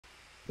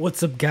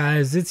What's up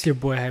guys, it's your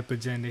boy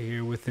Hypagenda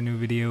here with a new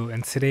video,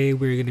 and today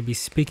we're going to be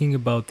speaking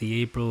about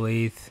the April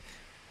 8th,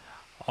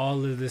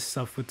 all of this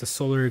stuff with the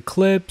solar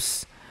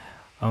eclipse.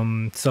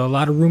 So a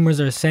lot of rumors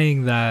are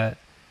saying that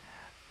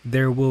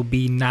there will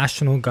be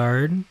National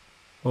Guard.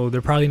 Well,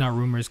 they're probably not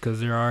rumors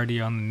because they're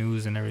already on the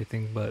news and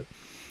everything, but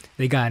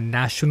they got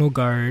National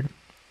Guard.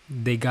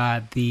 They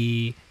got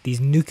these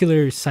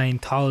nuclear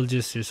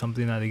Scientologists or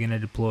something that they're going to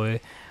deploy.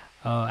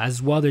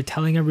 As well, they're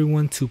telling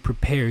everyone to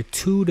prepare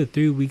 2 to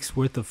 3 weeks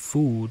worth of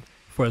food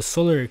for a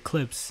solar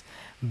eclipse.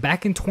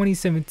 Back in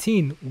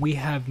 2017, we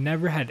have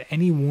never had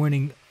any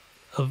warning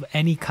of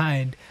any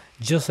kind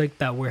just like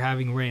that we're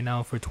having right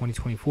now for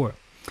 2024.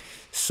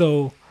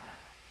 So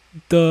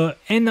the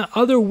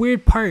other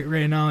weird part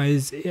right now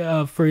is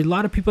for a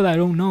lot of people that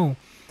don't know,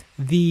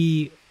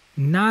 the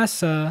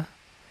NASA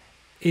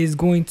is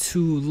going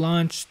to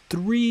launch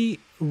 3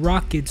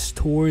 rockets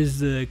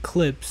towards the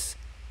eclipse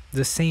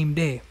the same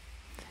day.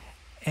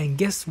 And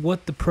guess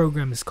what the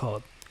program is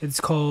called?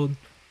 It's called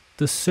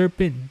the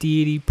Serpent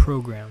Deity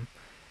Program.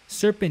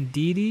 Serpent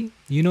Deity,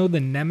 you know, the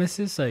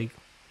nemesis, like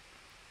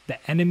the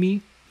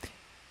enemy.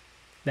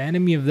 The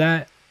enemy of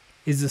that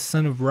is the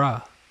son of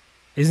Ra.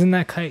 Isn't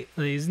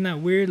that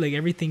weird? Like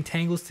everything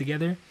tangles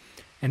together,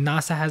 and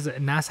NASA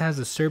has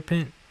a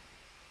serpent,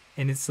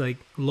 and it's like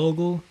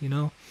logo. You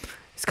know,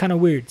 it's kind of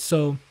weird.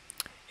 So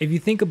if you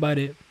think about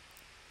it,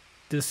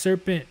 the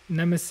serpent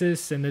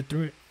nemesis and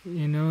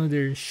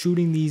they're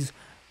shooting these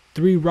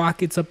 3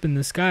 rockets up in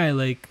the sky.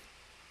 Like,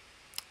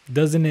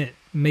 doesn't it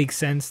make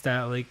sense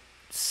that like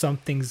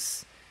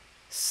something's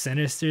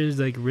sinister is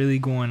like really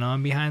going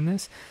on behind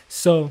this?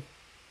 So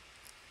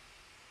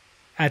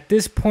at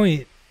this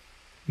point,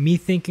 me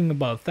thinking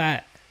about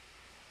that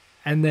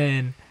and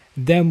then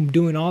them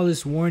doing all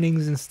this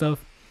warnings and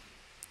stuff,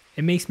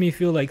 it makes me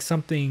feel like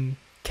something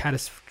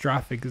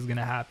catastrophic is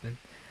gonna happen.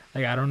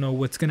 Like, I don't know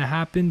what's gonna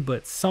happen,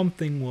 but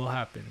something will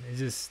happen. It's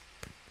just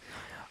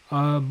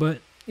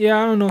but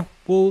yeah, I don't know.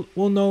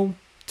 We'll know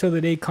till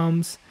the day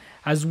comes.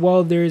 As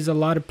well, there's a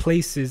lot of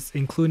places,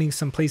 including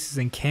some places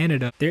in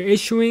Canada. They're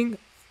declaring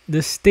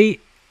a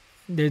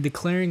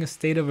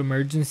state of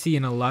emergency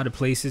in a lot of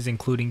places,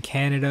 including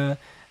Canada,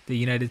 the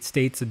United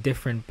States, a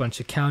different bunch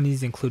of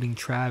counties, including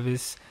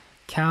Travis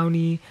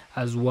County,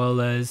 as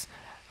well as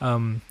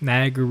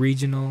Niagara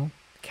Regional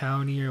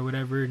County or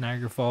whatever,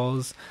 Niagara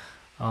Falls.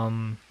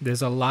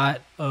 There's a lot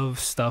of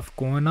stuff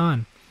going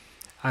on.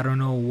 I don't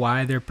know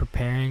why they're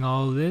preparing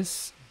all of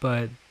this,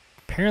 but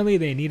apparently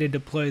they need to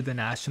deploy the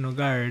National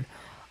Guard.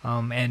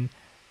 And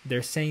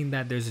they're saying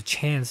that there's a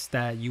chance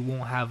that you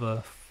won't have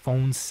a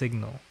phone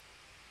signal.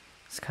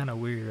 It's kind of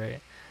weird,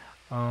 right?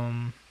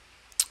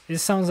 It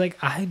sounds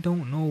like, I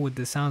don't know what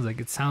this sounds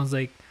like. It sounds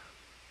like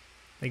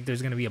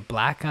there's going to be a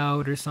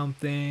blackout or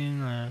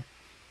something, or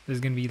there's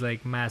going to be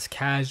like mass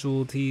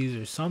casualties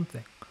or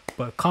something.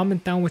 But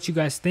comment down what you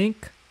guys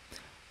think.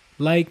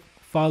 Like,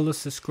 follow,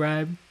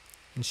 subscribe,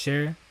 and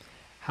share.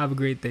 Have a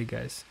great day,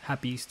 guys.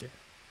 Happy Easter.